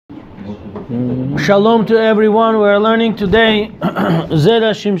Shalom to everyone. We are learning today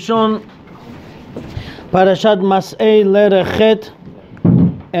Zera Shimshon, ParashatMa'asei letter Chet,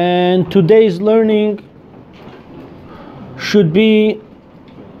 and today's learning should be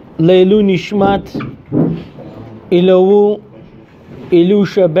Leilu Nishmat Ilohu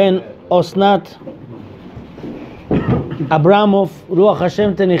Ilusha ben Osnat Abramov Ruach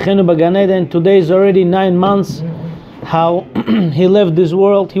Hashem Tenichenu B'Gan Eden. Today is already 9 months how he left this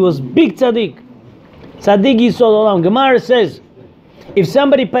world. He was big tzaddik. Tzaddik Yisod Olam. Gemara says, if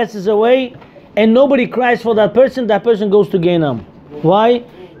somebody passes away and nobody cries for that person goes to Gehenna. Why?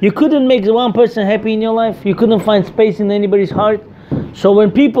 You couldn't make one person happy in your life. You couldn't find space in anybody's heart. So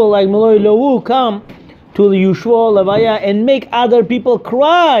when people like Meloi Lowu come to the Yushua Levaya and make other people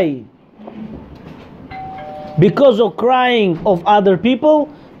cry because of crying of other people,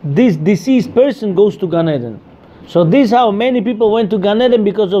 this deceased person goes to Gan Eden. So this is how many people went to Gan Eden,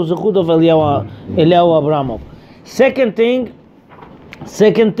 because of Zechut of Eliyahu Abramov. Second thing,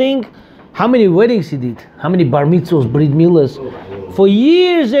 how many weddings he did, how many bar mitzvahs, brit milas. For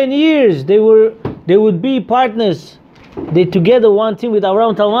years and years, they would be partners. They together one team with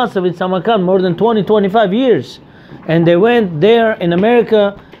Avraham Talmasav in Samarkand, more than 20-25 years. And they went there in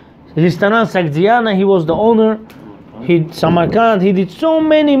America. Ristanan Sakziana, he was the owner. Samarkand, he did so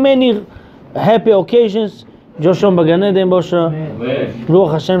many happy occasions. Joshua B'Gan Eden, Bosha.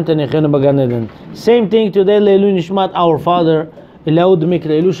 Ruach Hashem Tenichenu B'Gan Eden. Same thing today, Leilu Nishmat, our father, Eliud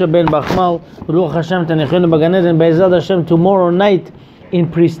Mikra, Elusha ben Bachmal, Ruach Hashem Tenichenu B'Gan Eden. Be'ezrat Hashem, tomorrow night in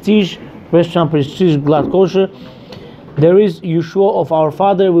Prestige, restaurant Prestige, Glad Kosher, there is Yeshua of our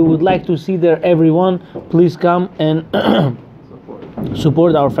father. We would like to see there everyone. Please come and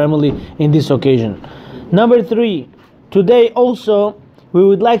support our family in this occasion. Number 3, today also we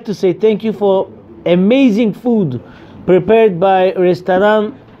would like to say thank you for amazing food prepared by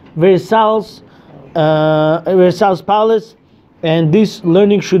Restaurant Versailles Palace, and this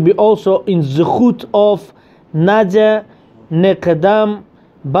learning should be also in Zechut of Nadia Nekadam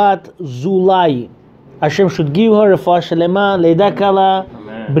Bat Zulai. Hashem should give her Refuah Shelema, Leida Kala,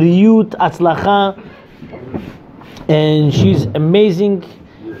 Briyut, Atzlacha, and she's amazing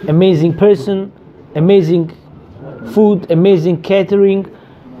person, amazing food, amazing catering.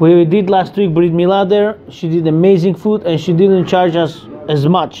 We did last week Brit Milah there. She did amazing food and she didn't charge us as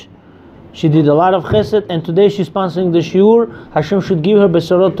much. She did a lot of chesed, and today she's sponsoring the shiur. Hashem should give her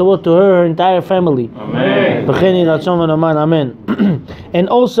besorot tovot to her entire family. Amen. Amen. And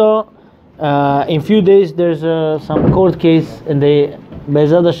also, in few days there's some court case, and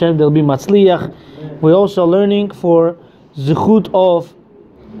Be'ezrat Hashem there'll be matzliach. We're also learning for Zechut of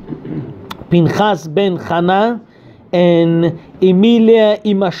Pinchas ben Chana and Emilia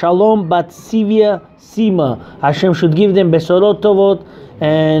Ima Shalom Bat Sivia Sima. Hashem should give them besorot tovot,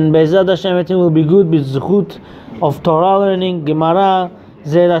 and Be'ezrat Hashem everything will be good with Zechut of Torah learning, Gemara,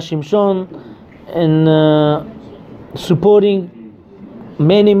 Zera Shimshon, and supporting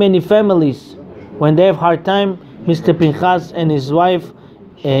many families when they have hard time. Mr. Pinchas and his wife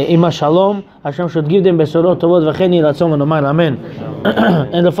Ima Shalom, Hashem should give them besorot tovot v'chen yiratzon v'nomar amen.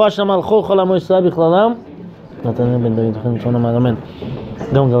 And the first Shamal Chol Chol Amo Yisrael b'chlalam.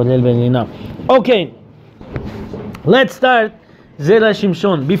 Okay, let's start Zera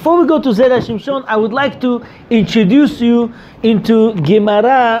Shimshon. Before we go to Zera Shimshon, I would like to introduce you into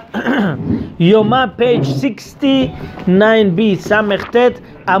Gemara Yoma, page 69b, Samechtet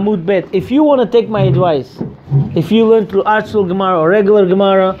Amud Bet. If you want to take my advice, if you learn through Art School Gemara or regular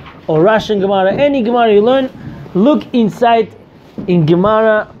Gemara or Russian Gemara, any Gemara you learn, look inside in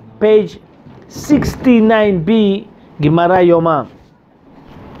Gemara page 69b, Gemara Yoma.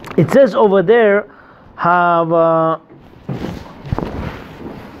 It says over there, have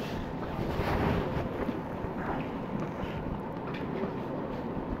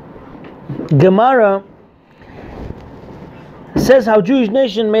Gemara says how Jewish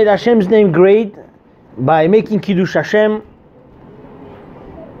nation made Hashem's name great by making Kiddush Hashem.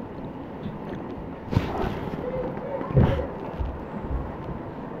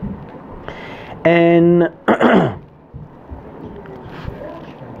 And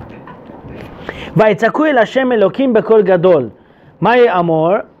ויצעקו אל השם אלוקים בקול גדול. מהי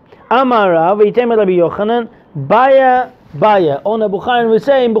אמור? אמר רב ויתאמר רבי יוחנן, Baya, on a Bukharin, we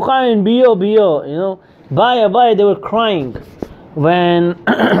say in Bukharin, Biyo, you know, Baya, they were crying when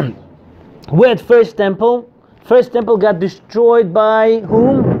we had first temple got destroyed by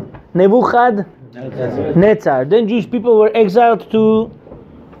whom? Nebuchadnezzar. Then Jewish people were exiled to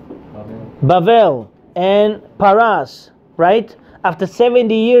Bavel and Paras, right? After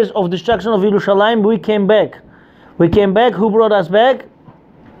 70 years of destruction of Yerushalayim, we came back. Who brought us back?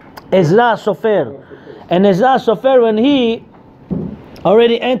 Ezra Sofer. And Ezra Sofer, when he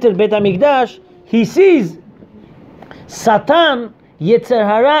already entered Beit HaMikdash, he sees Satan, Yetzer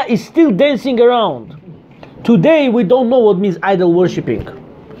Hara, is still dancing around. Today we don't know what means idol worshipping.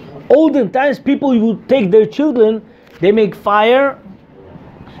 Olden times people would take their children, they make fire,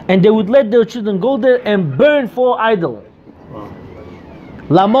 and they would let their children go there and burn for idol.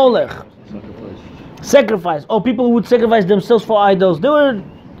 La Molech. Sacrifice. Or people would sacrifice themselves for idols.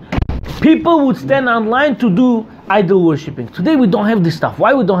 People would stand online to do idol worshipping. Today we don't have this stuff.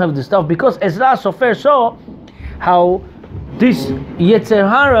 Why we don't have this stuff? Because Ezra Sofer saw how this Yetzer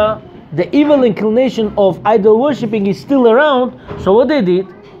Hara, the evil inclination of idol worshipping, is still around. So what they did,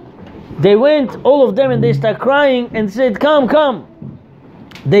 they went, all of them, and they start crying and said, come, come.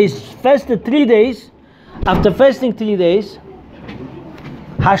 They fasted 3 days. After fasting 3 days,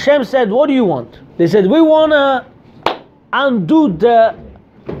 Hashem said, what do you want? They said, we want to undo the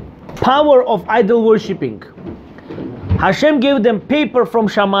power of idol worshipping. Hashem gave them paper from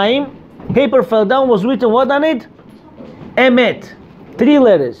Shamayim. Paper fell down, was written what on it? Emet. 3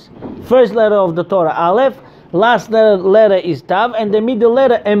 letters. First letter of the Torah, Aleph. Last letter is Tav. And the middle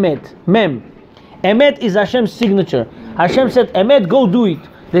letter, Emet. Mem. Emet is Hashem's signature. Hashem said, Emet, go do it.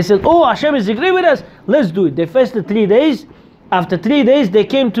 They said, oh, Hashem is agree with us. Let's do it. They fasted 3 days. After 3 days, they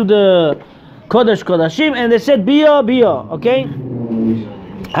came to the Kodesh Kodashim and they said, Bia, Bia. Okay?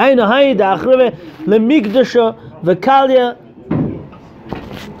 Hayna hayda achreve lemikdasha v'kalya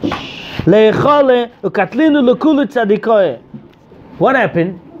leechale ukatlinu lekulu tzadikoe. What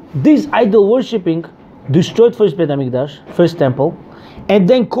happened? This idol worshipping destroyed first Beit HaMikdash, first temple, and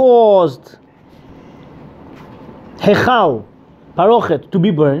then caused Hechal, Parochet, to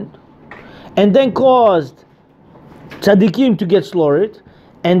be burned, and then caused tzaddikim to get slaughtered,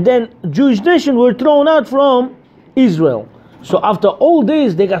 and then Jewish nation were thrown out from Israel. So after all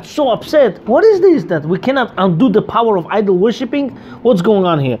this, they got so upset. What is this that we cannot undo the power of idol worshipping? What's going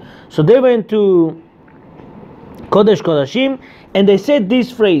on here? So they went to Kodesh Kodashim and they said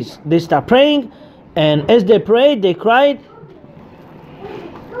this phrase. They start praying, and as they prayed, they cried.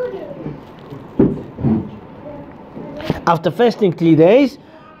 After fasting 3 days,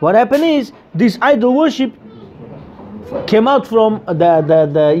 what happened is this idol worship came out from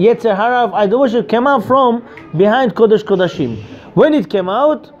the Yetzer Hara of idol worship came out from behind Kodesh Kodashim. When it came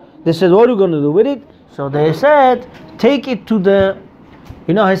out, they said, what are you going to do with it? So they said, take it to the,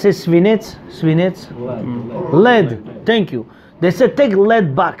 you know how I say svinets? Lead. Thank you. They said, take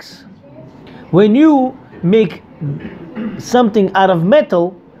lead box. When you make something out of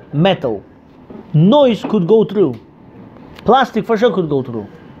metal, noise could go through. Plastic for sure could go through.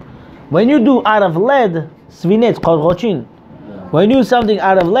 When you do out of lead, svinets, korochin. When you do something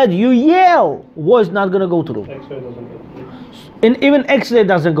out of lead, you yell. Voice not going to go through. X-ray doesn't go through. And even X-ray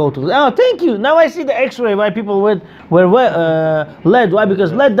doesn't go through. Oh, thank you. Now I see the X-ray why people wear lead. Why?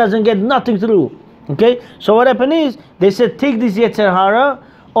 Because lead doesn't get nothing through. Okay. So what happened is they said take this Yetzer Hara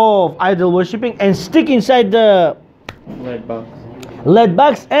of idol worshipping and stick inside the lead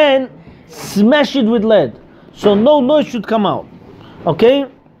box and smash it with lead, so no noise should come out. Okay.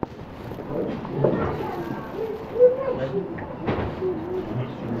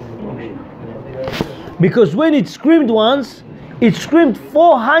 Because when it screamed once, it screamed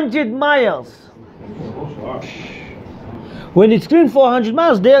 400 miles. When it screamed 400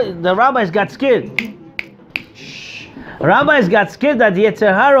 miles, the rabbis got scared. Rabbis got scared that the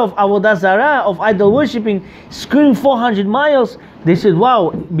Yetzer Hara of Avodah Zarah, of idol worshipping, screamed 400 miles. They said,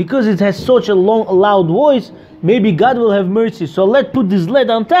 wow, because it has such a long, loud voice, maybe God will have mercy. So let's put this lead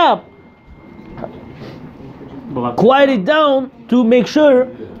on top. Quiet it down to make sure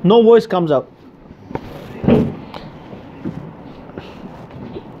no voice comes out.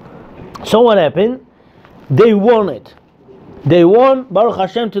 So what happened? They won it. They won. Baruch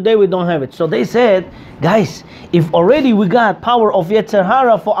Hashem, today we don't have it. So they said, guys, if already we got power of Yetzer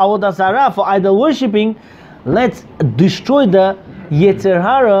Hara for Avodah Zarah, for idol worshipping, let's destroy the Yetzer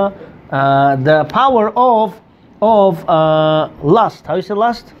Hara, the power of lust. How you say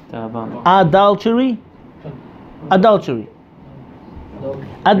lust? Adultery.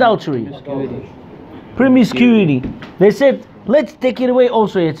 Promiscuity. They said, let's take it away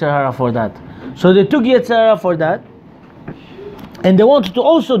also Yetzer Hara for that. So they took Yetzer Hara for that, and they wanted to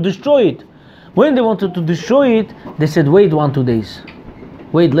also destroy it. When they wanted to destroy it, they said, wait 1-2 days.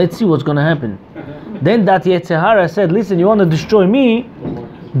 Wait, let's see what's going to happen. Then that Yetzer Hara said, listen, you want to destroy me?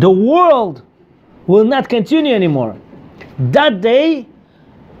 The world will not continue anymore. That day,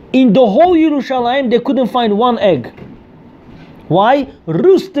 in the whole Yerushalayim, they couldn't find one egg. Why?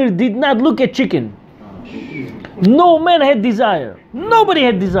 Rooster did not look at chicken. No man had desire. Nobody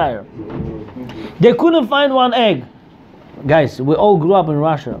had desire. They couldn't find one egg. Guys, we all grew up in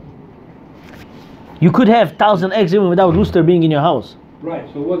Russia. You could have 1,000 eggs even without rooster being in your house. Right.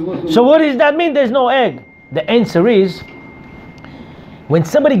 So what does that mean? There's no egg. The answer is, when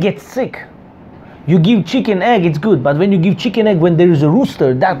somebody gets sick, you give chicken egg, it's good. But when you give chicken egg when there is a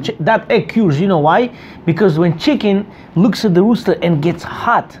rooster, that egg cures. You know why? Because when chicken looks at the rooster and gets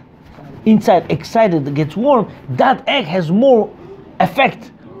hot, inside excited, gets warm, that egg has more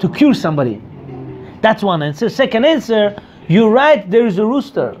effect to cure somebody. That's one answer. Second answer, you're right, there is a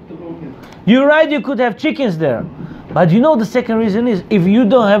rooster. You're right, you could have chickens there. But you know the second reason is, if you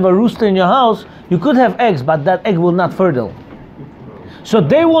don't have a rooster in your house, you could have eggs, but that egg will not fertile. So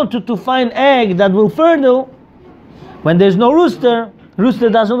they wanted to find egg that will fertile. When there's no rooster, rooster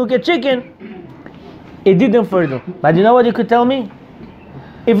doesn't look at chicken, it didn't fertile. But you know what you could tell me?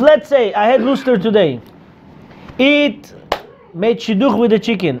 If let's say I had rooster today, it made shidduch with the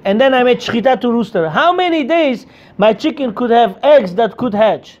chicken, and then I made shchita to rooster, how many days my chicken could have eggs that could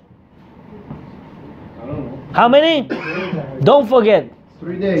hatch? I don't know. How many? Don't forget.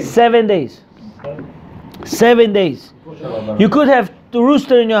 3 days. 7 days. 7 days. You could have the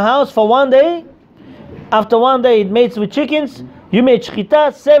rooster in your house for 1 day. After 1 day it mates with chickens. You made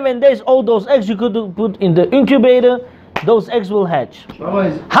shchita. 7 days, all those eggs you could put in the incubator. Those eggs will hatch.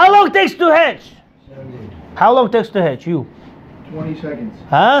 How long takes to hatch? 7 days. How long takes to hatch? You? 20 seconds.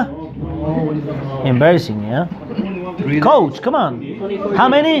 Huh? Oh, Embarrassing, yeah? Coach, come on. How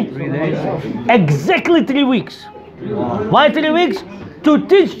many? 3 days. Exactly 3 weeks. Why 3 weeks? To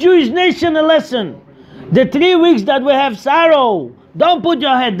teach Jewish nation a lesson. The 3 weeks that we have sorrow. Don't put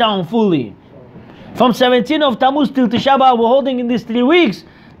your head down fully. From 17 of Tammuz till Tisha B'Av, we're holding in these 3 weeks.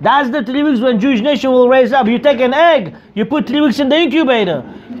 That's the 3 weeks when Jewish nation will raise up. You take an egg, you put 3 weeks in the incubator.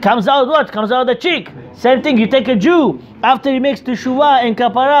 Comes out what? Comes out the chick. Same thing, you take a Jew. After he makes Teshuvah and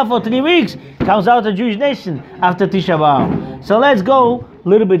Kapara for 3 weeks, comes out a Jewish nation after Tisha B'Av. So let's go a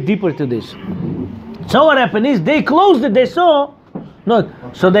little bit deeper to this. So what happened is, they closed it, they saw. No,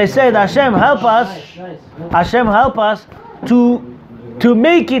 so they said, Hashem help us. Hashem help us to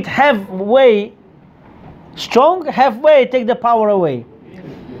make it halfway strong, halfway take the power away.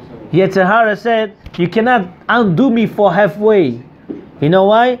 Yetzer Hara said, you cannot undo me for halfway. You know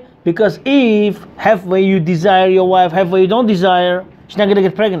why? Because if halfway you desire your wife, halfway you don't desire, she's not going to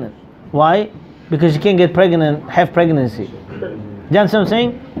get pregnant. Why? Because you can't get pregnant, have pregnancy. Do you understand what I'm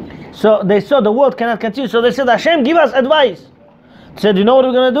saying? So they saw the world cannot continue. So they said, Hashem, give us advice. They said, you know what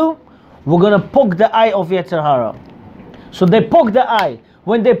we're going to do? We're going to poke the eye of Yetzer Hara. So they poke the eye.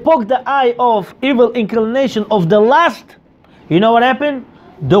 When they poke the eye of evil inclination of the lust, you know what happened?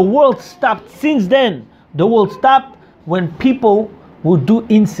 The world stopped. Since then, the world stopped when people would do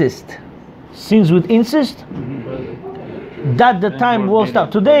incest. Sins with incest, that the time will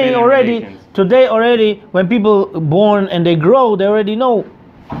stop. Today already, when people born and they grow, they already know.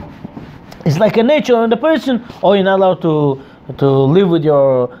 It's like a nature on the person, or you're not allowed to live with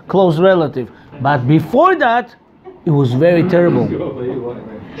your close relative. But before that, it was very terrible.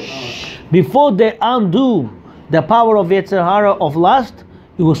 Before they undo the power of Yetzer Hara of lust,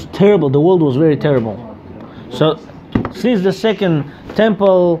 it was terrible. The world was very terrible. So since the second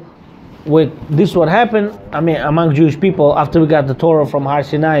temple, with this what happened, among Jewish people, after we got the Torah from Har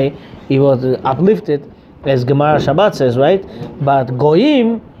Sinai, it was uplifted, as Gemara Shabbat says, right? But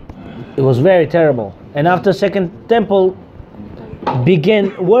Goyim, it was very terrible. And after second temple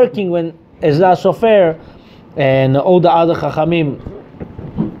began working, when Ezra Sofer and all the other Chachamim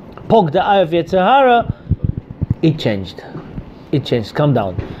poked the eye of Yetzer Hara, it changed. It changed. Calm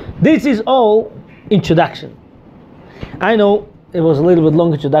down. This is all introduction. I know it was a little bit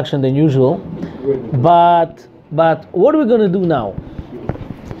long introduction than usual, but what are we going to do now?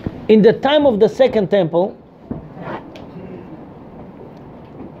 In the time of the second temple,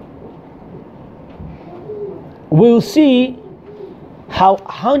 we'll see how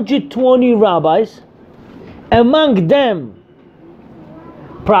 120 rabbis, among them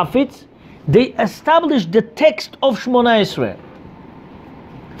prophets, they established the text of Shmona Esrei.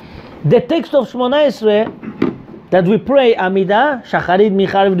 The text of Shmona Esrei that we pray Amidah, Shacharit,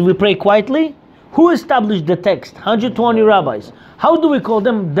 Micharit, we pray quietly. Who established the text? 120 rabbis. How do we call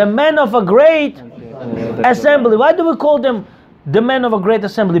them? The men of a great assembly. Why do we call them the men of a great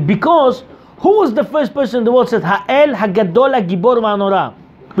assembly? Because who was the first person in the world said Ha'el Hagadol Hagibor Va'anora?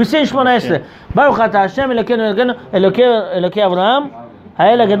 We say in Shmona Esrei, Baruch Ata Hashem Elokeinu Elokei Avraham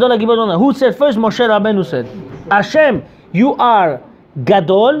Ha'el Hagadol Hagibor Va'anora. Who said first? Moshe Rabbeinu said, Hashem, you are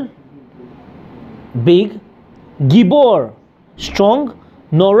Gadol, big, Gibor, strong,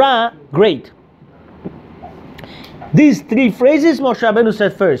 Nora, great. These three phrases Moshe Rabbeinu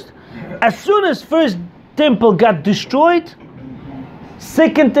said first. As soon as first temple got destroyed,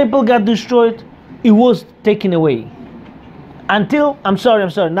 second temple got destroyed, it was taken away. Until, I'm sorry,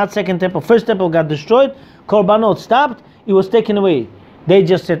 not second temple, first temple got destroyed, Korbanot stopped, it was taken away. They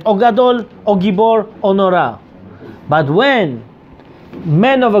just said, O Gadol, O Gibor, O Nora. But when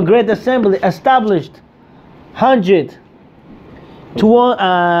men of a great assembly established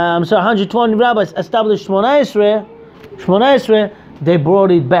 120 rabbis established Shmona, they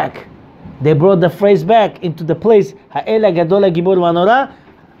brought it back. They brought the phrase back into the place. Ha'ela Gadol Gibor Vanora.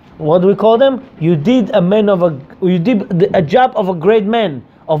 What do we call them? You did a job of a great man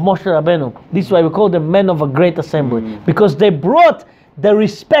of Moshe Rabbeinu. This is why we call them men of a great assembly, because they brought the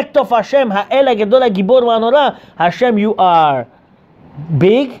respect of Hashem. Ha'ela Gadol Gibor Vanora. Hashem, you are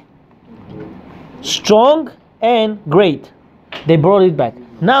big, strong, and great. They brought it back.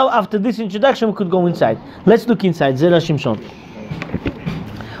 Now, after this introduction, we could go inside. Let's look inside. Zera Shimshon.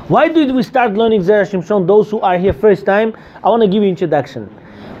 Why did we start learning Zera Shimshon? Those who are here first time, I want to give you introduction.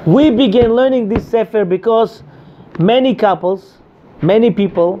 We began learning this sefer because many couples, many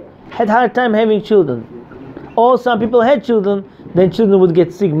people had hard time having children. Or some people had children, then children would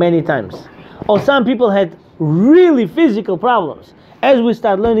get sick many times. Or some people had really physical problems. As we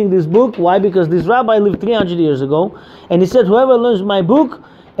start learning this book, why? Because this rabbi lived 300 years ago, and he said, whoever learns my book,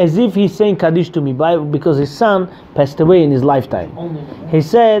 as if he's saying Kaddish to me, because his son passed away in his lifetime. He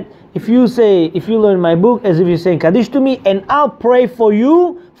said, if you learn my book, as if you're saying Kaddish to me, and I'll pray for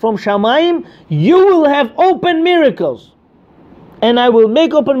you from Shamayim, you will have open miracles. And I will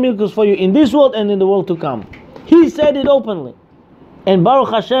make open miracles for you in this world and in the world to come. He said it openly. And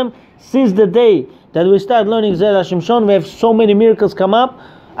Baruch Hashem, since the day that we start learning Zera Shimshon, we have so many miracles come up.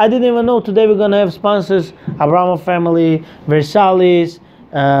 I didn't even know today we're going to have sponsors, Abraham family, Versalis,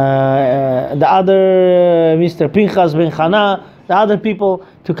 the other Mr. Pinchas Ben Chana, the other people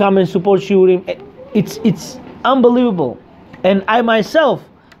to come and support Shiurim. It's unbelievable. And I myself,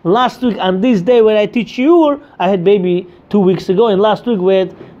 last week on this day when I teach Shiur, I had baby 2 weeks ago, and last week we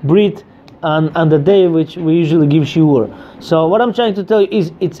had Brit on the day which we usually give Shiur. So what I'm trying to tell you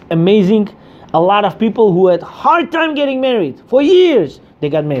is it's amazing. A lot of people who had hard time getting married for years, they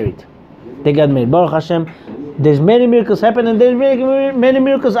got married. Baruch Hashem, there's many miracles happen, and there's many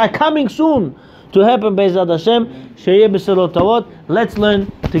miracles are coming soon to happen. Be'ezrat Hashem, sheyeh b'sorot tovot. Let's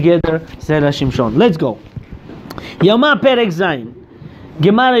learn together Zera Shimshon. Let's go. Yoma Perek Zayin.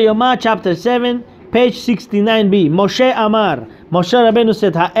 Gemara Yoma chapter 7, page 69b. Moshe Amar. Moshe Rabbeinu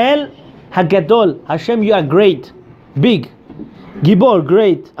said, Ha'el Hagadol. Hashem, you are great, big. Gibor,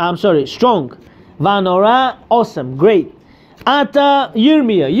 great. Strong. Vanora, awesome, great. Ata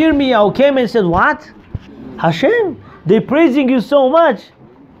Yirmiyah came and said, what? Hashem, they're praising you so much.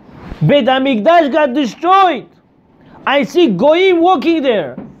 Beit HaMikdash got destroyed. I see Goyim walking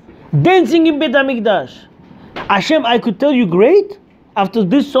there, dancing in Beit HaMikdash. Hashem, I could tell you great after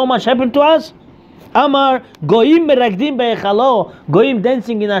this so much happened to us. Amar Goyim merakdim be'echalo. Goyim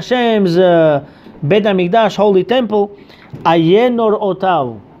dancing in Hashem's Beit HaMikdash, holy temple. Ayenor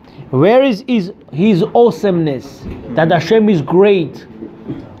otav. Where is his awesomeness? That Hashem is great.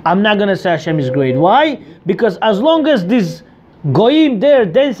 I'm not gonna say Hashem is great. Why? Because as long as this Goyim there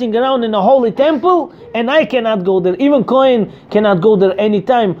dancing around in a holy temple, and I cannot go there. Even Kohen cannot go there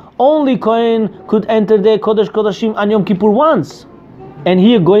anytime. Only Kohen could enter there Kodesh Kodashim on Yom Kippur once. And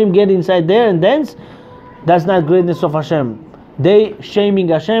here Goyim get inside there and dance. That's not greatness of Hashem. They shaming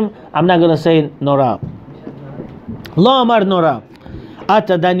Hashem. I'm not gonna say Nora. Lo Amar Nora.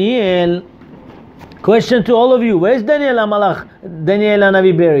 Ata Daniel. Question to all of you. Where's Daniel HaMalach? Daniel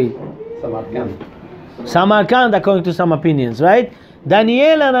HaNavi buried? Samarkand, according to some opinions, right?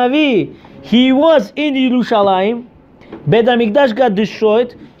 Daniel HaNavi, he was in Yerushalayim. Beit HaMikdash got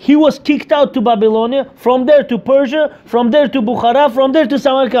destroyed. He was kicked out to Babylonia. From there to Persia. From there to Bukhara. From there to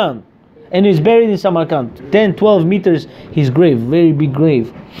Samarkand. And he's buried in Samarkand. 10, 12 meters his grave. Very big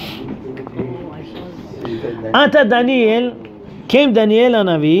grave. Ata Daniel, came Daniel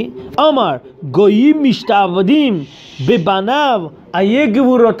HaNavi. Omar, Goyim mishtavadim bebanav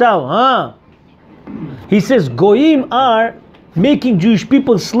ayegevurotav. He says, Goyim are making Jewish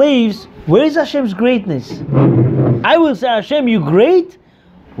people slaves. Where is Hashem's greatness? I will say, Hashem, you great?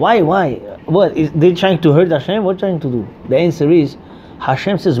 Why? What? Is they trying to hurt Hashem? What trying to do? The answer is,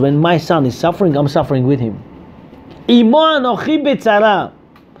 Hashem says, when my son is suffering, I'm suffering with him. Imo anochi betzara.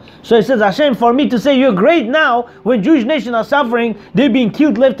 So he says, Hashem, for me to say you're great now, when Jewish nation are suffering, they're being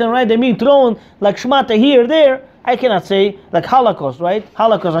killed left and right, they're being thrown like shmata here, there. I cannot say, like Holocaust, right?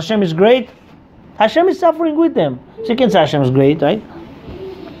 Holocaust, Hashem is great. Hashem is suffering with them. So you can say Hashem is great, right?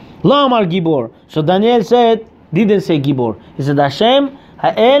 Lo Amar Gibor. So Daniel said, didn't say Gibor. He said Hashem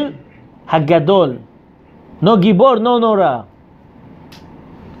Ha'el Hagadol. No Gibor, no Nora.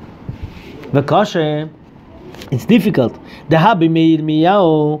 V'kashe, it's difficult. The Habi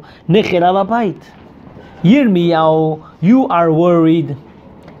Yirmiyahu Nechera B'Bayit. Yirmiyahu, you are worried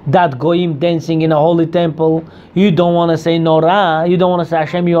that Goyim dancing in a holy temple. You don't want to say Nora. You don't want to say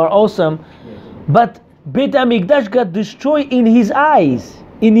Hashem, you are awesome. But Beit HaMikdash got destroyed in his eyes,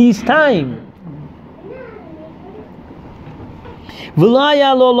 in his time.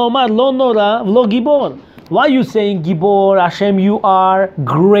 V'laya lo lomar lo Nora v'lo Gibor. Why are you saying Gibor? Hashem, you are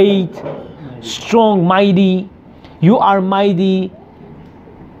great, strong, mighty. You are mighty.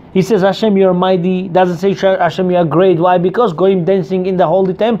 He says Hashem, you are mighty. Doesn't say Hashem, you are great. Why? Because Goyim dancing in the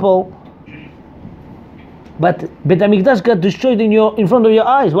holy temple. But Beit HaMikdash got destroyed in front of your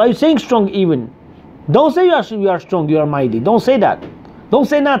eyes. Why are you saying strong even? Don't say Hashem, you are strong, you are mighty. Don't say that. Don't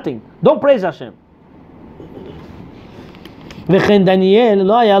say nothing. Don't praise Hashem. V'chen Daniel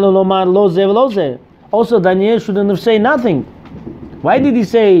lo haya lo lomar lo ze v'lo ze. Also Daniel shouldn't have said nothing. Why did he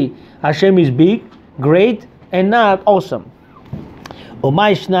say Hashem is big, great, and not awesome?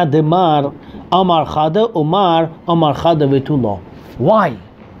 Why?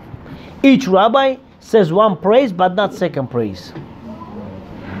 Each rabbi says one praise but not second praise.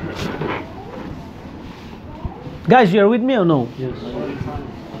 Guys, you are with me or no? Yes.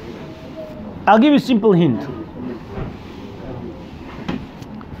 I'll give you a simple hint.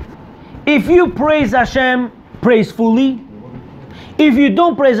 If you praise Hashem, praise fully. If you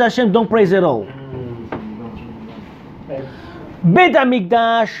don't praise Hashem, don't praise at all. Beit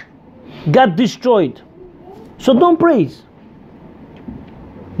HaMikdash got destroyed, so don't praise.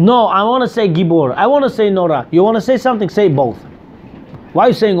 No, I want to say Gibor. I want to say Nora. You want to say something? Say both. Why are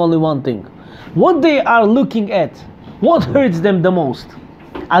you saying only one thing? What they are looking at, what hurts them the most?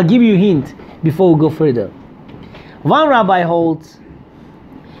 I'll give you a hint before we go further. One rabbi holds,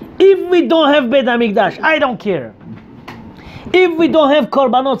 if we don't have Beit HaMikdash, I don't care. If we don't have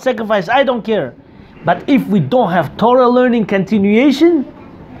Korbanot sacrifice, I don't care. But if we don't have Torah learning continuation,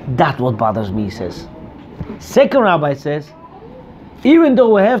 that's what bothers me, he says. Second rabbi says, even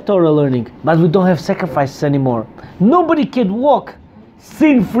though we have Torah learning, but we don't have sacrifices anymore. Nobody can walk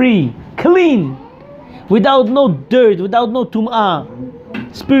sin-free, clean, without no dirt, without no tum'ah,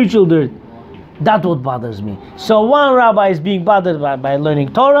 spiritual dirt. That's what bothers me. So one rabbi is being bothered by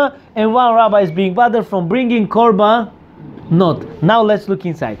learning Torah, and one rabbi is being bothered from bringing korban. Not. Now let's look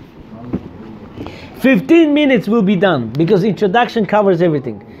inside. 15 minutes will be done, because introduction covers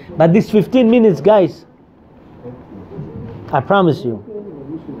everything. But these 15 minutes, guys, I promise you,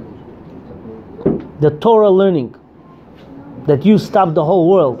 the Torah learning, that you stop the whole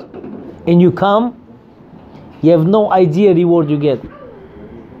world, and you come, you have no idea reward you get.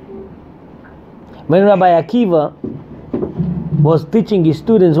 When Rabbi Akiva was teaching his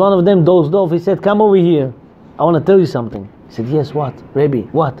students, one of them dozed off. He said, come over here, I want to tell you something. He said, yes, what? Rabbi,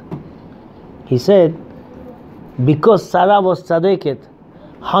 what? He said, because Sarah was tzadeket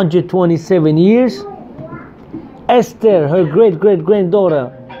 127 years, Esther, her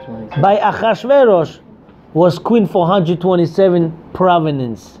great-great-granddaughter, by Achashverosh, was queen for 127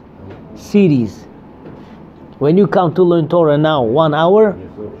 provinces, cities. When you come to learn Torah now, 1 hour,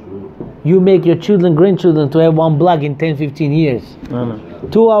 you make your children, grandchildren to have 1 block in 10, 15 years.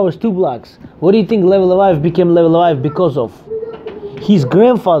 2 hours, 2 blocks. What do you think level of life became level of life because of? His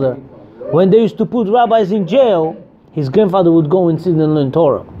grandfather, when they used to put rabbis in jail, his grandfather would go and sit and learn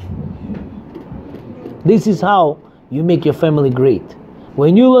Torah. This is how you make your family great.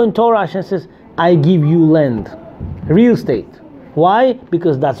 When you learn Torah, Hashem says, I give you land, real estate. Why?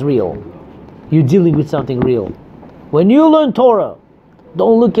 Because that's real. You're dealing with something real. When you learn Torah,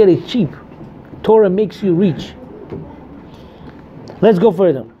 don't look at it cheap. Torah makes you rich. Let's go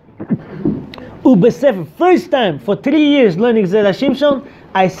further. Ubesefer, first time for 3 years learning Zera Shimshon,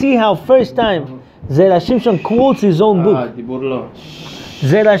 I see how first time Zera Shimshon quotes his own book.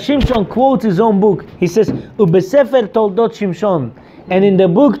 Zera Shimshon quotes his own book. He says, Ubesefer Toldot Shimshon. And in the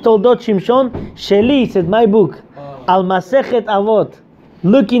book Toldot Shimshon, Sheli, said my book, Al Masechet Avot.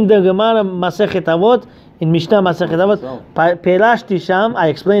 Look in the Gemara Masechet Avot, in Mishnah Masechet Avot, Perashti Sham, I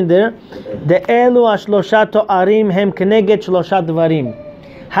explained there, the Elu Ashlosha To'arim Hem Kneget Shlosha Dvarim.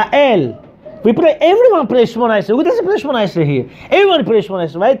 Ha'el. We pray, everyone prays Shmona Esrei. Who doesn't pray Shmona Esrei here? Everyone prays Shmona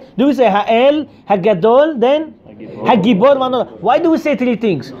Esrei, right? Do we say Ha'el, Hagadol, then Hagibor, Manor? Why do we say 3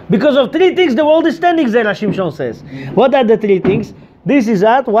 things? Because of 3 things the world is standing, Zera Shimshon says. What are the 3 things? This is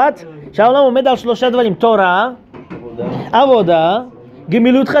at what? Sha'olam omed al shlosha dvarim. Torah, Avodah,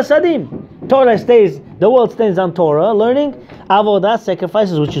 Gemilut Chasadim. Torah stays The world stands on Torah, learning, avodah,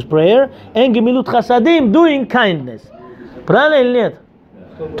 sacrifices, which is prayer, and gemilut chasadim, doing kindness. Правильно или нет?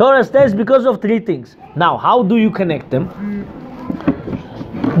 Torah stands because of three things. Now, how do you connect them?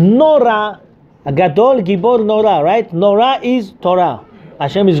 Nora, Gadol, Gibor, Nora, right? Nora is Torah.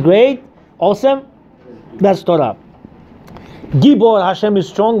 Hashem is great, awesome, that's Torah. Gibor, Hashem is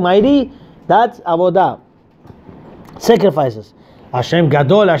strong, mighty, that's avodah. Sacrifices. Hashem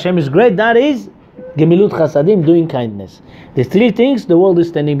Gadol, Hashem is great, that is Gemilut Chasadim, doing kindness. The three things the world is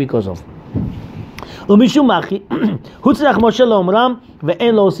standing because of. You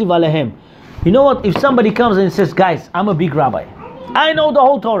know what? If somebody comes and says, guys, I'm a big rabbi, I know the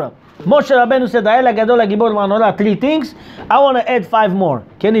whole Torah. Moshe Rabbeinu said, three things, I want to add 5 more.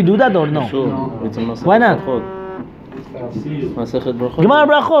 Can he do that or no? Sure. Why not? Gemara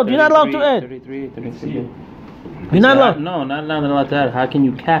Brachot, you're not allowed to add. 33. You're not allowed. No, not allowed to add. How can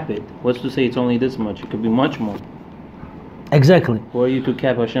you cap it? What's to say it's only this much? It could be much more. Exactly. Who are you to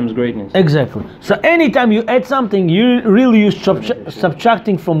cap Hashem's greatness? Exactly. So anytime you add something, you really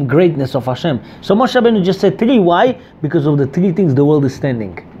subtracting from greatness of Hashem. So Moshe Rabbeinu just said 3. Why? Because of the 3 things the world is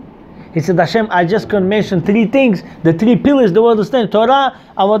standing. He said, Hashem, I just can mention 3 things, the 3 pillars the world is standing. Torah,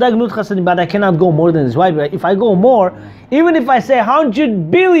 avodah, gemilut chasadim, but I cannot go more than this. Why? If I go more, even if I say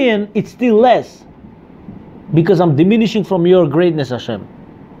 100 billion, it's still less. Because I'm diminishing from your greatness, Hashem.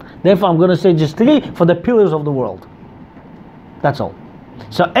 Therefore, I'm going to say just 3 for the pillars of the world. That's all.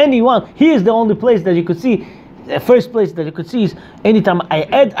 So anyone, here is the only place that you could see, the first place that you could see is anytime I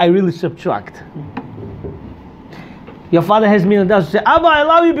add, I really subtract. Your father has $1 million. You say, Abba, I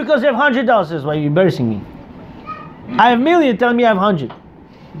love you because you have $100. Says, why are you embarrassing me? I have $1 million, tell me I have 100.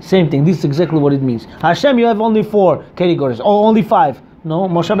 Same thing, this is exactly what it means. Hashem, you have only 4 categories, or only 5. No,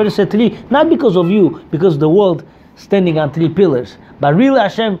 Moshe Rabbeinu said 3, not because of you, because the world standing on 3 pillars. But really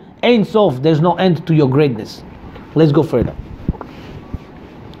Hashem, Ein Sof, there's no end to your greatness. Let's go further.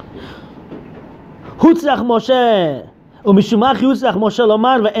 Hutzach Moshe, Umishumach Yutzach Moshe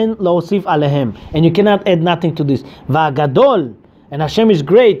Lomar ve'en laosif alehem, and you cannot add nothing to this. Va'gadol, and Hashem is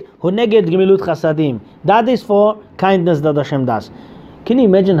great. Hu neged gemilut chasadim. That is for kindness that Hashem does. Can you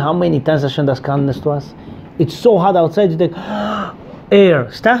imagine how many times Hashem does kindness to us? It's so hot outside. You think,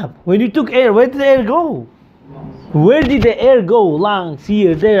 air. Stop. When you took air, where did the air go? Where did the air go? Lungs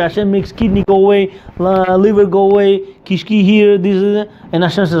here, there. Hashem makes kidney go away, liver go away, kishki here, this, and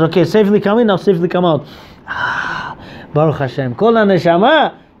Hashem says, okay, safely come in, now safely come out. Baruch Hashem. Kol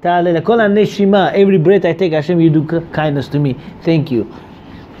ha-neshama ta'aleh, kol ha-neshima. Every breath I take, Hashem, you do kindness to me. Thank you.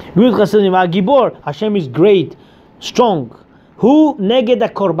 Gibor, Hashem is great, strong. Who neged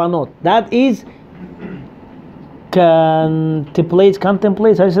korbanot? That is contemplates. How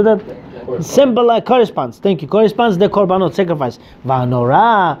do you say that? Symbol corresponds. Thank you. Corresponds the korbanot, sacrifice.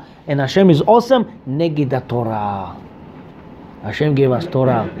 Va'nora, and Hashem is awesome. Neged Torah. Hashem gave us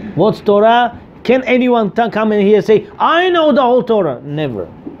Torah. What's Torah? Can anyone come in here and say, I know the whole Torah? Never.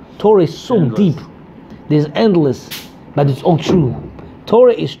 Torah is so deep. There's endless, but it's all true.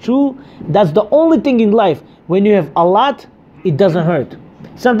 Torah is true. That's the only thing in life. When you have a lot, it doesn't hurt.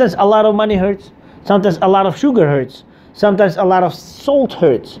 Sometimes a lot of money hurts. Sometimes a lot of sugar hurts. Sometimes a lot of salt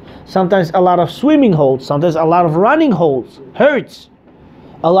hurts. Sometimes a lot of swimming holes. Sometimes a lot of running holes hurts.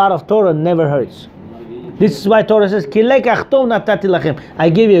 A lot of Torah never hurts. This is why Torah says, I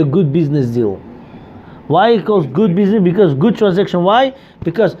gave you a good business deal. Why it calls good business? Because good transaction. Why?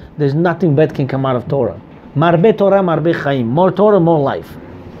 Because there's nothing bad can come out of Torah. Marbe Torah, marbe chaim. More Torah, more life.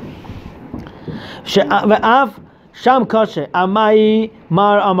 Sham kashe amai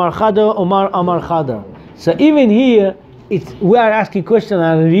mar amar chada omar amar chada. So even here, we are asking questions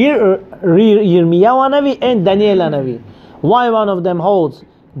on Yirmiyahu Hanavi and Daniel Hanavi. Why one of them holds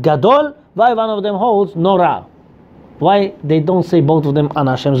Gadol? Why one of them holds Nora? Why they don't say both of them on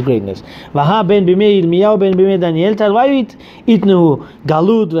Hashem's greatness? Vaha ben bimei Yirmiyahu ben bimei Daniel. Why itnu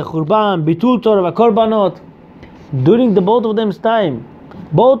Galut vechurban bitul Torah v'korbanot? During the both of them's time,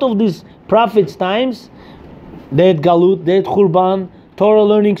 both of these prophets' times, they had Galut, they had Churban, Torah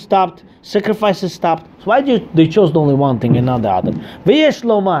learning stopped, sacrifices stopped. So why they chose only one thing and not the other? V'yesh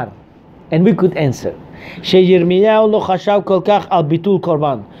lomar, and we could answer. Yirmiyahu lo chashav kol kach al bitul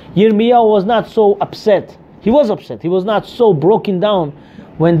korban. Yirmiyahu was not so upset. He was upset. He was not so broken down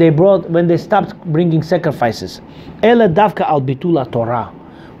when they stopped bringing sacrifices. Ela davka al bitul Torah.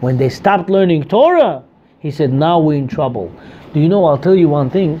 When they stopped learning Torah, he said, now we're in trouble. Do you know? I'll tell you one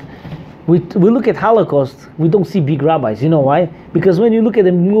thing. We look at Holocaust, we don't see big rabbis. You know why? Because when you look at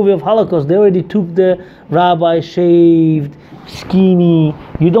the movie of Holocaust, they already took the rabbi shaved, skinny.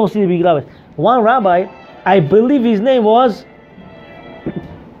 You don't see the big rabbis. One rabbi, I believe his name was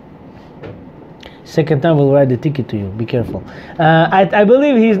Second time we'll write the ticket to you. Be careful. I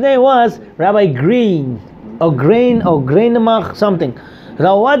believe his name was Rabbi Green, or Grainemach, something.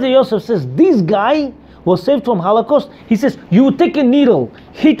 Rav Yosef says this guy was saved from Holocaust. He says you would take a needle,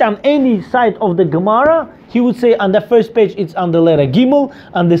 hit on any side of the Gemara. He would say on the first page it's on the letter Gimel,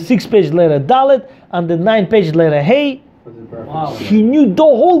 on the 6th page letter Dalet, on the 9th page letter Hey. Wow. He knew the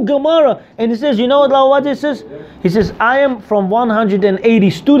whole Gemara. And he says, you know what Rav says? He says, I am from 180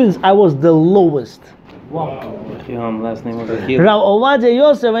 students, I was the lowest. Wow. Last name was Akilov. Rav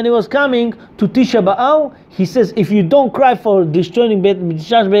Yosef, when he was coming to Tisha B'Av, he says, if you don't cry for destroying Beit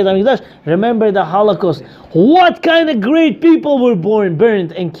HaMikdash, remember the Holocaust. What kind of great people were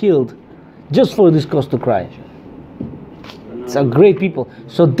burned and killed just for this cause to cry? It's a great people.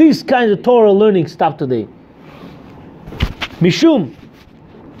 So this kind of Torah learning stopped today. משום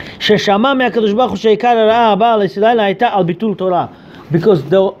ששמע מהקדוש ברוך הוא שעיקר הרעה הבאה לישראל הייתה על ביטול תורה. Because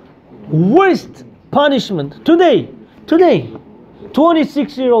the worst punishment today,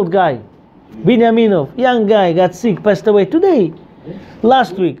 26-year-old guy, Binyaminov, young guy, got sick, passed away today,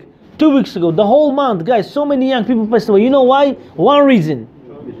 last week, 2 weeks ago, the whole month, guys, so many young people passed away. You know why? One reason.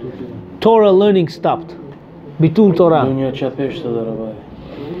 Torah learning stopped. ביטול תורה.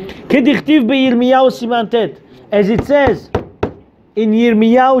 כדכתיב בירמיהו סימן ט', as it says in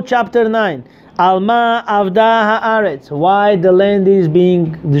Yirmiyahu chapter 9, Alma avda haaretz, why the land is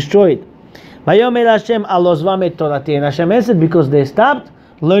being destroyed. Vayomer Hashem alozvam et torati, and Hashem answered, because they stopped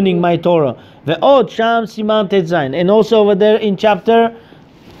learning my Torah. Ve'od sham siman tet zayin, and also over there in chapter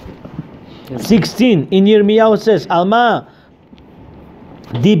 16 in Yirmiyahu it says, Alma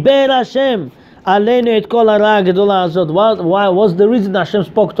diber Hashem aleinu et kol hara gedola azot. Why was the reason Hashem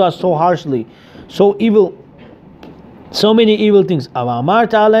spoke to us so harshly, so evil? So many evil things.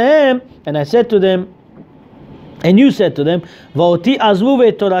 And I said to them, and you said to them,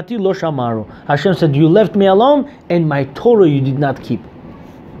 Hashem said, you left me alone, and my Torah you did not keep.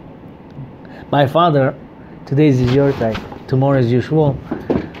 My father, today is your time, tomorrow is your shul.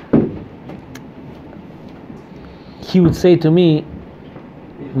 He would say to me,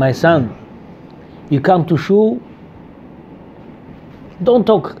 my son, you come to shul, don't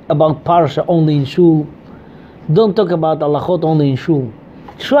talk about Parashat only in shul. Don't talk about halachot only in shul.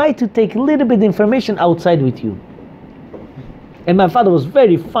 Try to take a little bit of information outside with you. And my father was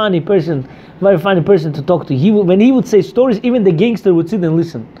very funny person to talk to. When he would say stories, even the gangster would sit and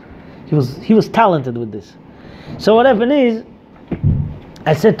listen. He was talented with this. So what happened is,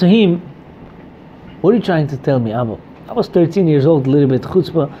 I said to him, what are you trying to tell me, Abba? I was 13 years old, a little bit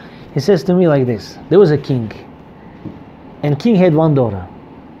chutzpah. He says to me like this, there was a king. And king had one daughter.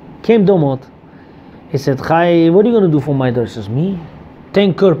 Came Domot. He said, Chai, what are you going to do for my daughter? He says, me?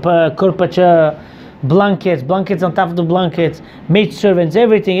 10 kurpacha, blankets on top of the blankets, maid servants,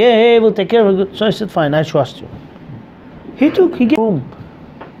 everything. Hey, we'll take care of it. So I said, fine, I trust you. He gave room,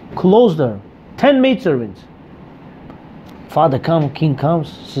 closed her, 10 maid servants. Father comes, king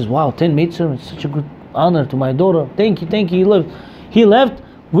comes, says, wow, 10 maid servants, such a good honor to my daughter. Thank you. He left.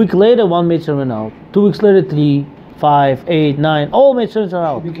 Week later, 1 maid servant out. 2 weeks later, 3, 5, 8, 9, all maid servants are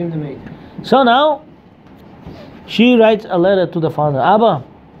out. She became the maid. So now, she writes a letter to the father. Abba,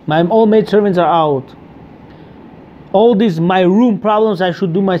 my all maid servants are out. All these my room problems I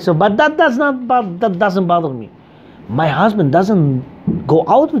should do myself, but that doesn't bother me. My husband doesn't go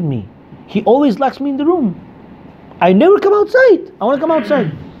out with me. He always locks me in the room. I never come outside. I want to come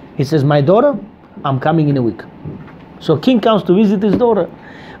outside. He says, my daughter, I'm coming in a week. So king comes to visit his daughter.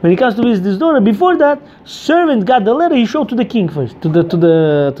 When he comes to visit his daughter, before that, servant got the letter. He showed to the king first, to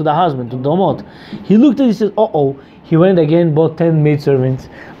the husband, to Domot. He looked at it. He said, "Uh-oh." He went again, bought 10 maidservants,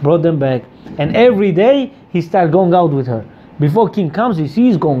 brought them back, and every day he started going out with her. Before king comes, he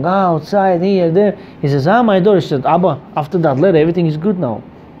sees going outside here, there. He says, my daughter. She said, Abba, after that letter, everything is good now.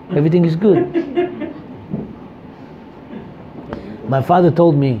 Everything is good. My father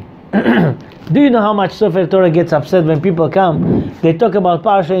told me, do you know how much Sefer Torah gets upset when people come? They talk about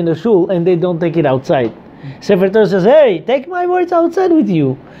Parsha in the shul and they don't take it outside. Sefer Torah says, hey, take my words outside with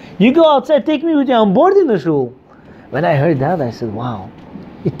you. You go outside, take me with you on board in the shul. When I heard that, I said, wow.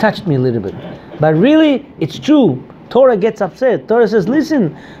 It touched me a little bit. But really, it's true. Torah gets upset. Torah says,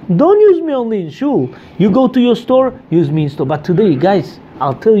 listen, don't use me only in shul. You go to your store, use me in store. But today, guys,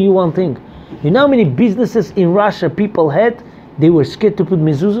 I'll tell you one thing. You know how many businesses in Russia people had? They were scared to put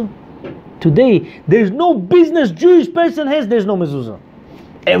mezuzah. Today, there's no business Jewish person has, there's no mezuzah.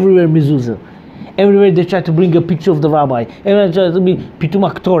 Everywhere mezuzah. Everywhere they try to bring a picture of the rabbi. Everywhere they try to be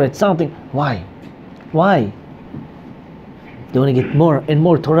pitum aktoret, something. Why? Why? They want to get more and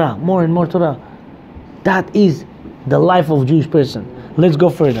more Torah, more and more Torah. That is the life of Jewish person. Let's go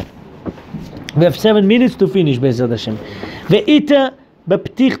further. We have 7 minutes to finish, Be'ezrat Hashem. Ve'ita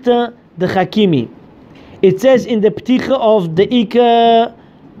b'ptichta d'chakimi. It says in the pticha of the Ika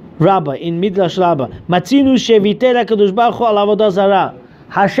Rabbah, in Midrash Rabbah, Matzinu shevitel HaKadosh Baruch Hu al avodah zara.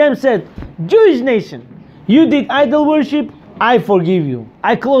 Hashem said, Jewish nation, you did idol worship, I forgive you.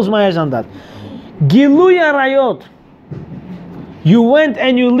 I close my eyes on that. Gilui arayot. You went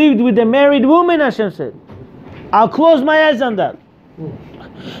and you lived with a married woman, Hashem said. I'll close my eyes on that.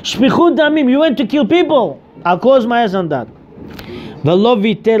 Shpichut damim. You went to kill people. I'll close my eyes on that. V'lo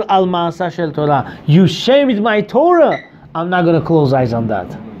vitel al ma'asa shel Torah. You shamed my Torah. I'm not going to close eyes on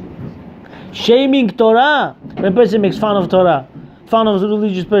that. Shaming Torah. When a person makes fun of Torah, fun of a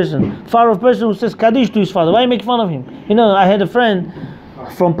religious person, fun of a person who says Kaddish to his father, why make fun of him? You know, I had a friend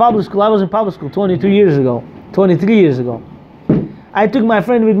from public school. I was in public school 23 years ago. I took my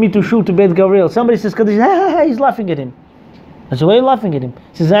friend with me to shul to Beit Gabriel. Somebody says Kaddish, he's laughing at him. I said, why are you laughing at him?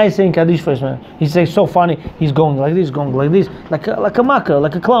 He says, he's saying Kaddish first, man. He says, so funny. He's going like this, like a macker,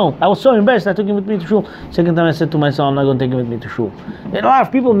 like a clown. I was so embarrassed. I took him with me to shul. Second time I said to myself, I'm not going to take him with me to shul. A lot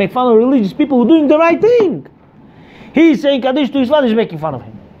of people make fun of religious people who are doing the right thing. He's saying Kaddish to his father, he's making fun of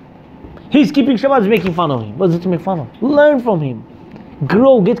him. He's keeping Shabbat, he's making fun of him. What is it to make fun of? Learn from him.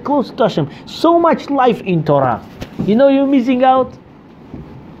 Grow, get close to Hashem. So much life in Torah. You know you're missing out.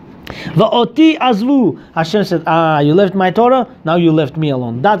 Va'oti azvu. Hashem said, you left my Torah, now you left me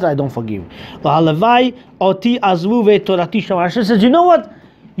alone. That I don't forgive. Va'alavai oti azvu ve'torati shama. Hashem says, you know what?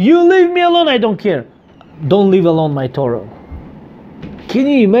 You leave me alone, I don't care. Don't leave alone my Torah. Can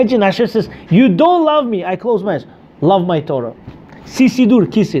you imagine? Hashem says, you don't love me, I close my eyes. Love my Torah. Si sidur,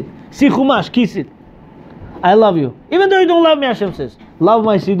 kiss it. Si chumash, kiss it. I love you. Even though you don't love me, Hashem says, love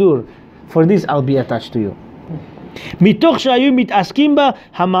my sidur. For this I'll be attached to you. מתוך שהיו מתעסקים בה,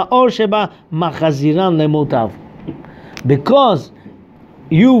 המאור שבה מחזירן למוטב. Because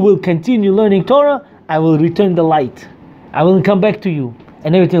you will continue learning Torah, I will return the light. I will come back to you,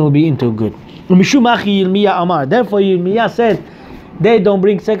 and everything will be into good. Therefore Yirmiyah said, they don't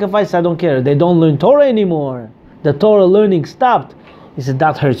bring sacrifice, I don't care. They don't learn Torah anymore. The Torah learning stopped. He said,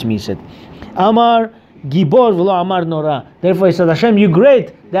 that hurts me, he said. Amar Gibor v'lo amar nora. Therefore he said, Hashem, you're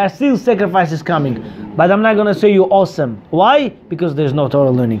great. There are still sacrifices coming. But I'm not going to say you're awesome. Why? Because there's no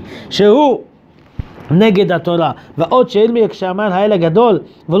Torah learning. Shehu נגד התורה. ועוד שאלמי כשאמר האל הגדול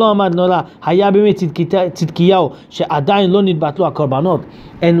ולא אמר נורא, היה באמת צדקיהו שעדיין לא נתבטלו הקורבנות.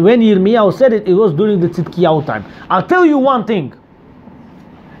 And when Yirmiyahu said it, it was during the Tzidkiyahu time. I'll tell you one thing.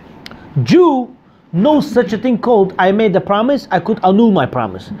 Jew knows such a thing called, I made a promise, I could annul my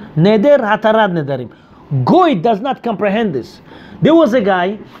promise. Neder hatarad nedarim. Goy does not comprehend this. There was a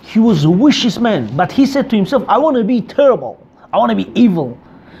guy, he was a vicious man, but he said to himself, I want to be terrible. I want to be evil.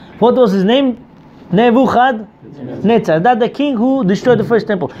 What was his name? Nebuchadnezzar. That's the king who destroyed the first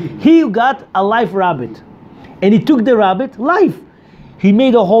temple. He got a live rabbit. And he took the rabbit live. He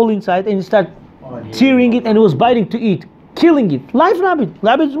made a hole inside and he started tearing it and it was biting to eat. Killing it. Live rabbit.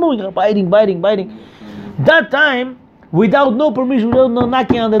 Rabbit is moving. Biting. That time, without no permission, without no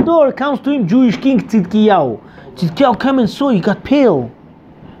knocking on the door, comes to him Jewish king Tzidkiyahu. Tzidkiyahu came and saw, he got pale.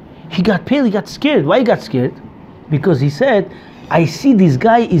 He got scared. Why he got scared? Because he said, I see this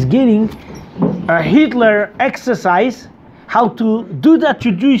guy is getting a Hitler exercise how to do that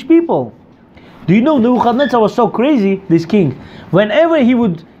to Jewish people. Do you know Nebuchadnezzar was so crazy, this king? Whenever he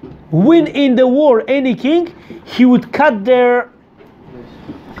would win in the war, any king, he would cut their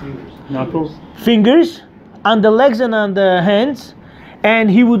knuckles, fingers on the legs and on the hands,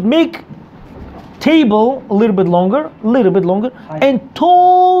 and he would make table a little bit longer, and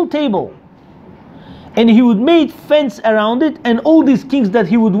tall table. And he would make fence around it, and all these kings that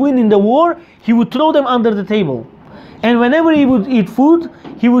he would win in the war, he would throw them under the table. And whenever he would eat food,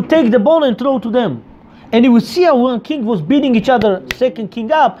 he would take the bone and throw to them. And he would see how one king was beating each other, second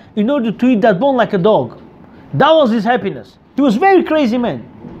king up, in order to eat that bone like a dog. That was his happiness. He was a very crazy man.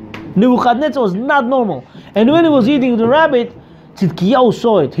 Nebuchadnezzar was not normal. And when he was eating the rabbit, Tzidkiyahu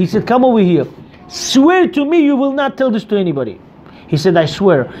saw it. He said, come over here. Swear to me you will not tell this to anybody. He said, I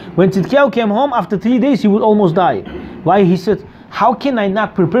swear. When Tzidkiyahu came home, after 3 days, he would almost die. Why? He said, how can I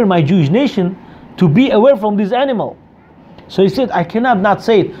not prepare my Jewish nation to be away from this animal? So he said, I cannot not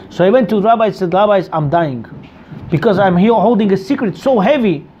say it. So I went to the rabbi and said, rabbis, I'm dying. Because I'm here holding a secret so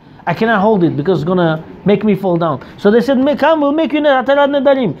heavy, I cannot hold it because it's going to make me fall down. So they said, come, we'll make you Atarat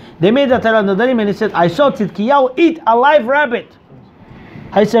Nedarim. They made Atarat Nedarim and he said, I saw Tzidkiyahu eat a live rabbit.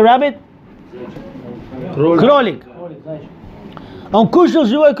 How you say rabbit? Krolik. On Kushel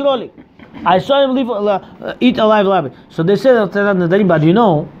Живой Krolik. I saw him eat a live rabbit. So they said Atarat Nedarim, but you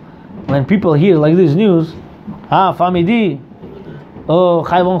know, when people hear like this news, Famidi, oh,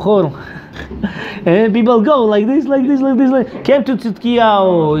 Chai Von Chor, And people go like this, like this, like this. Came to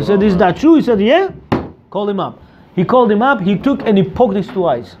Tzidkiyahu. He said, "Is that true?" He said, "Yeah." Call him up. He called him up. He took and he poked his 2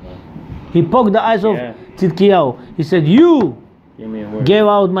 eyes. He poked the eyes of Tzidkiyahu. He said, "You gave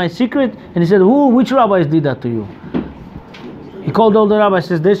out my secret." And he said, "Who? Which rabbis did that to you?" He called all the rabbis.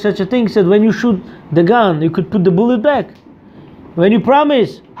 Says, "There's such a thing." He said, "When you shoot the gun, you could put the bullet back. When you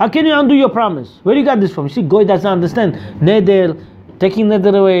promise, how can you undo your promise? Where you got this from?" You see, Goy doesn't understand. Neder, taking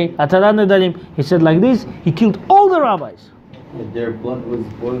neder away, atarat nedarim. He said like this. He killed all the rabbis. Their blood was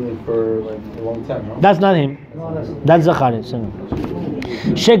boiling for like a long time, no? That's not him. That's Zachariah.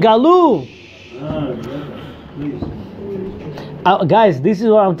 Shegalu. Guys, this is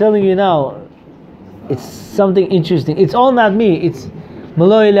what I'm telling you now. It's something interesting. It's all not me. It's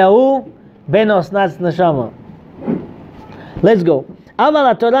Meloi Lahu Ben Osnatz Neshama. Let's go.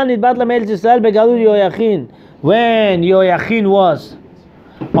 Aval HaTorah nidbat laMeretz Yisrael begalut Yoyachin. When Yoyachin was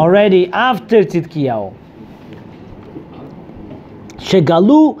already after Tzidkiyahu.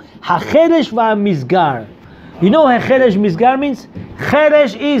 Shegalu HaCheresh VaMizgar. You know what Cheresh Mizgar means?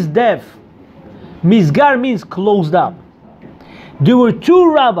 Cheresh is deaf. Mizgar means closed up. There were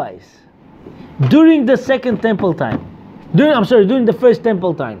 2 rabbis during the second temple time. During the first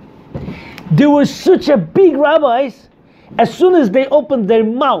temple time. They were such a big rabbis. As soon as they opened their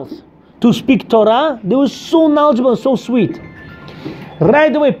mouth to speak Torah, they were so knowledgeable and so sweet.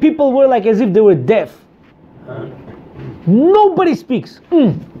 Right away, people were like as if they were deaf. Nobody speaks.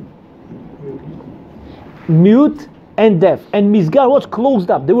 Mute and deaf. And Mizgar was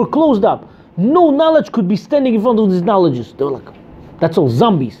closed up. They were closed up. No knowledge could be standing in front of these knowledges. They were like, that's all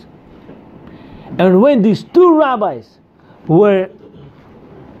zombies. And when these 2 rabbis were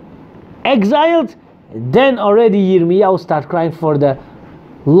exiled, then already Yirmiyahu started crying for the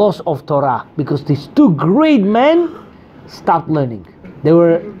loss of Torah, because these 2 great men stopped learning. They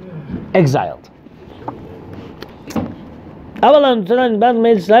were exiled. And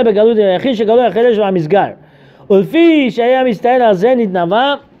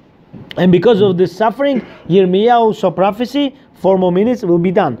because of this suffering, Yirmiyahu saw prophecy. 4 more minutes, will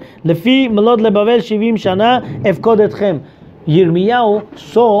be done. Lefi melod lebavel 70 shana efkod etchem. Yirmiyahu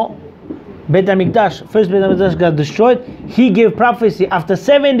saw Beit HaMikdash, first Beit HaMikdash got destroyed. He gave prophecy. After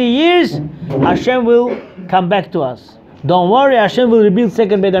 70 years, Hashem will come back to us. Don't worry, Hashem will rebuild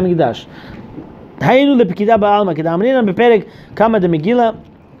second Beit HaMikdash. היינו לפקידה בעלמא, כדאמרינן בפרק כמה דמגילה,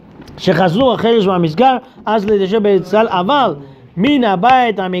 שחזרו החרש והמסגר, אז להתיישב בארץ ישראל, אבל מן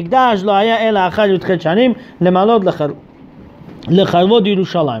הבית המקדש לא היה אלא 1 שנים למעלות לחרבות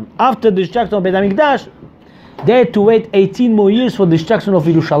ירושלים. After the destruction of Beit HaMikdash, they had to wait 18 more years for the destruction of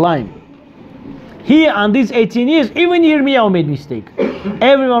Yerushalayim. Here, on these 18 years, even Yirmiyahu made mistake.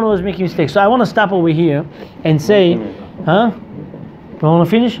 Everyone was making mistakes. So I want to stop over here and say, huh? You want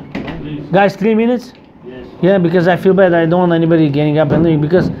to finish? Please. Guys, 3 minutes? Yes. Yeah, because I feel bad. I don't want anybody getting up and leaving,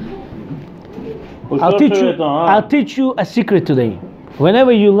 because I'll teach you a secret today.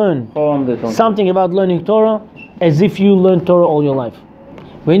 Whenever you learn something about learning Torah, as if you learned Torah all your life.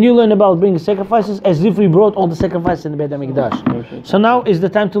 When you learn about bringing sacrifices, as if we brought all the sacrifices in the Beit HaMikdash. So now is the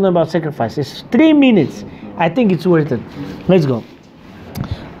time to learn about sacrifices. 3 minutes. I think it's worth it. Let's go.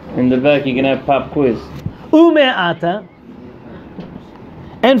 In the back, you can have pop quiz. Ume'ata.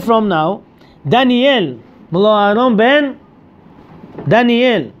 And from now, Daniel. Mlo ben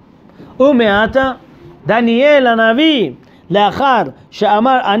Daniel. Ume'ata. Daniel Anavi. Le'achar.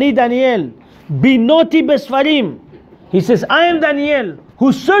 She'amar ani Daniel. Binoti besfarim. He says, I am Daniel,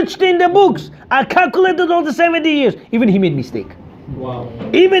 who searched in the books. I calculated all the 70 years. Even he made mistake. Wow.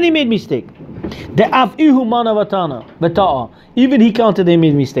 Even he made mistake. The afihu manavatana v'ta'a. Even he counted they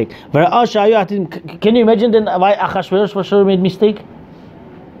made mistake. Can you imagine then why Achashverosh for sure made mistake?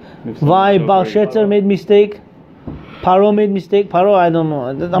 Why Balshetzer made mistake? Paro made mistake. Paro, I don't know.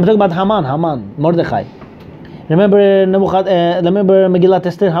 I'm talking about Haman, Mordechai. Remember Megillat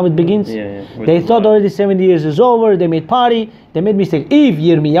Esther, how it begins? Yeah. They thought already 70 years is over. They made party. They made mistake. If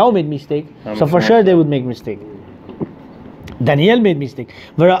Yirmiyahu made mistake, so for sure they would make mistake. Daniel made mistake.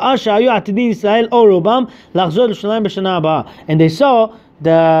 And they saw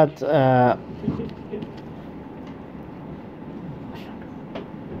that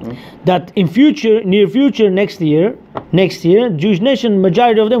in future, near future, next year, Jewish nation,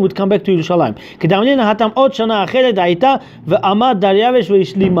 majority of them would come back to Yerushalayim.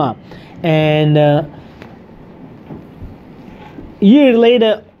 And year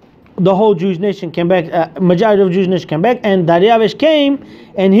later, the whole Jewish nation came back. Majority of Jewish nation came back, and Dariavesh came,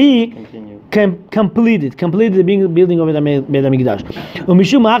 and he completed the building of the Beit HaMikdash.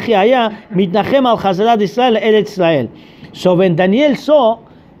 So when Daniel saw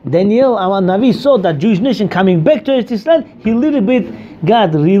Daniel, our Navi, saw that Jewish nation coming back to Eretz Israel, he little bit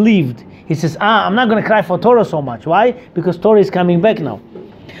got relieved. He says, I'm not going to cry for Torah so much. Why? Because Torah is coming back now.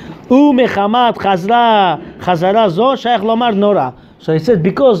 So he said,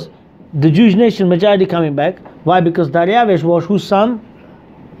 because the Jewish nation majority coming back. Why? Because Dariavesh was whose son?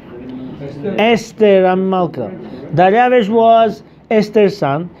 Esther and Malka. Dariavesh was Esther's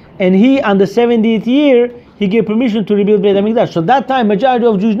son, and he, on the 70th year, he gave permission to rebuild Beit HaMikdash. So that time, majority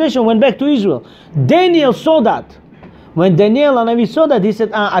of Jewish nation went back to Israel. Daniel saw that. When Daniel and Navi saw that, he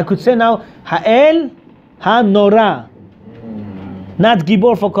said, I could say now, Ha'el HaNorah. Not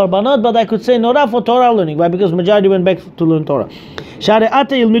Gibor for Korbanot, but I could say Norah for Torah learning. Why? Because majority went back to learn Torah. Now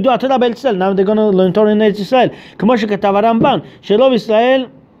they're going to learn Torah in Eretz Israel. כמו שכתב הרמב"ן, שלא ישראל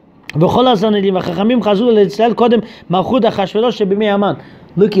וכל הזנדים והחכמים חזרו לישראל קודם מלכות אחשוורוש שבימי המן.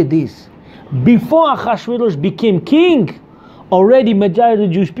 Look at this. Before Achashverosh became king, already majority of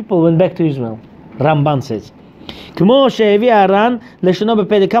the Jewish people went back to Israel. Ramban says. כמו שהביא הר"ן לשונו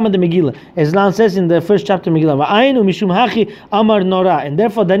בפרק כמה דמגילה. As Lan says in the first chapter of Megillah. והיינו משום הכי אמר נורא. And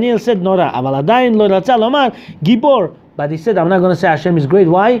therefore Daniel said נורא. אבל עדיין לא רצה לומר גיבור. But he said, I'm not going to say Hashem is great.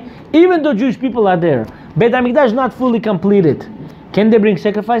 Why? Even though Jewish people are there, Beit HaMikdash is not fully completed. Can they bring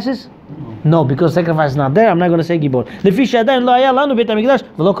sacrifices? No, because sacrifice is not there. I'm not going to say גיבור. לפי שעדיין לא היה לנו בית המקדש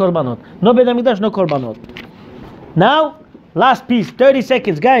ולא קורבנות. No בית המקדש, no קורבנות. Now, last piece, 30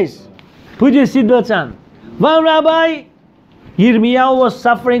 seconds, guys. Put your seatbelts on. One rabbi, Yirmiyahu was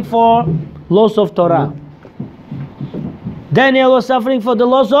suffering for loss of Torah. Daniel was suffering for the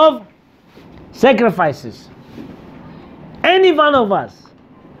loss of sacrifices. Any one of us,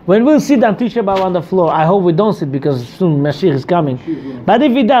 when we'll sit on Tisha B'Av on the floor, I hope we don't sit because soon Mashiach is coming. But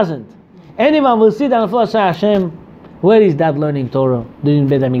if he doesn't, anyone will sit on the floor and say, Hashem, where is that learning Torah during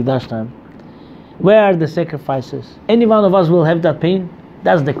Beit HaMikdash time? Where are the sacrifices? Any one of us will have that pain?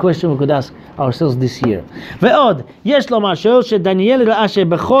 That's the question we could ask ourselves this year. ועוד, יש לומר שדניאל ראה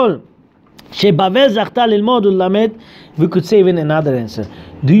שבכל שבבל זכתה ללמוד וללמד, we could say even another answer.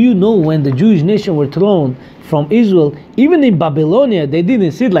 Do you know when the Jewish nation were thrown from Israel, even in Babylonia, they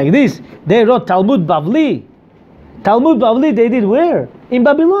didn't sit like this. They wrote Talmud Bavli. Talmud Bavli they did where? In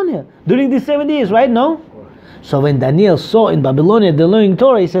Babylonia. During these 70 years, right? No? So when Daniel saw in Babylonia the learning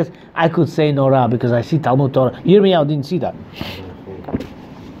Torah, he says, I could say Norah because I see Talmud Torah. Yirmiyahu didn't see that.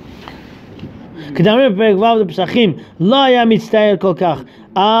 Therefore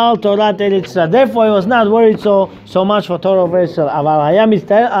he was not worried so much for Torah of Israel.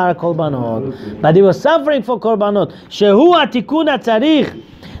 But he was suffering for korbanot. שהוא התיקון הצריך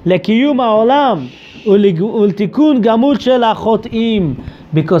לקיום העולם ולתיקון גמול של החוטאים.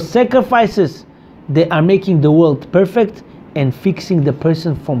 Because sacrifices, they are making the world perfect and fixing the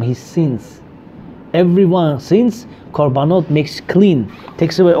person from his sins. Everyone sins, korbanot makes clean,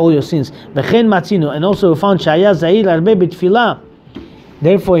 takes away all your sins. וכן מצינו, and also we found שהיה זהיר הרבה בתפילה.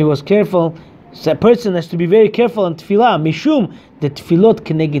 Therefore he was careful. So a person has to be very careful in tefillah. משום דתפילות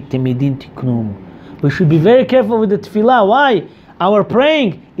כנגד תמידין תקנום. We should be very careful with the tefillah. Why? Our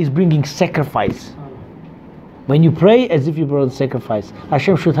praying is bringing sacrifice. When you pray, as if you brought a sacrifice.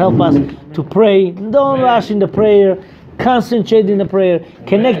 Hashem should help us to pray. Don't rush in the prayer. Concentrate in the prayer.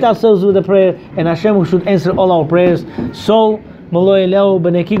 Connect ourselves with the prayer. And Hashem should answer all our prayers. Sol Mulo Eliyahu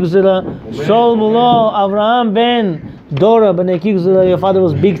ben Ekiguzela. Sol Mulo Avraham ben Dora ben Ekiguzela. Your father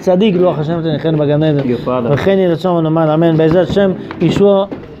was big tzaddik. Ruach Hashem tenechen b'Gan Eden. Your father. V'chen yiratzon amen. Amen. Be'ezrat Hashem Yeshua.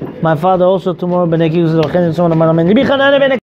 My father also tomorrow ben Ekiguzela. V'chen yiratzon amen. Amen.